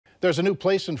There's a new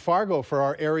place in Fargo for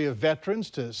our area veterans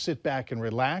to sit back and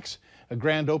relax. A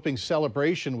grand opening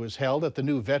celebration was held at the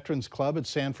new Veterans Club at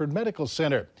Sanford Medical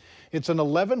Center. It's an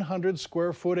 1,100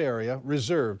 square foot area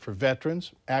reserved for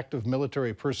veterans, active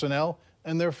military personnel,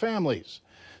 and their families.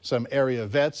 Some area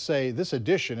vets say this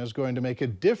addition is going to make a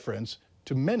difference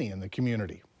to many in the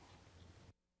community.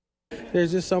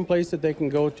 There's just some place that they can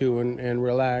go to and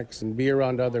relax and be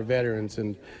around other veterans.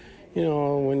 And, you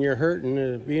know, when you're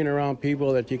hurting, being around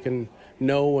people that you can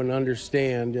know and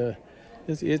understand,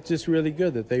 it's just really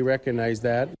good that they recognize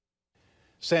that.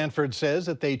 Sanford says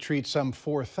that they treat some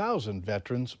 4,000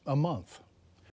 veterans a month.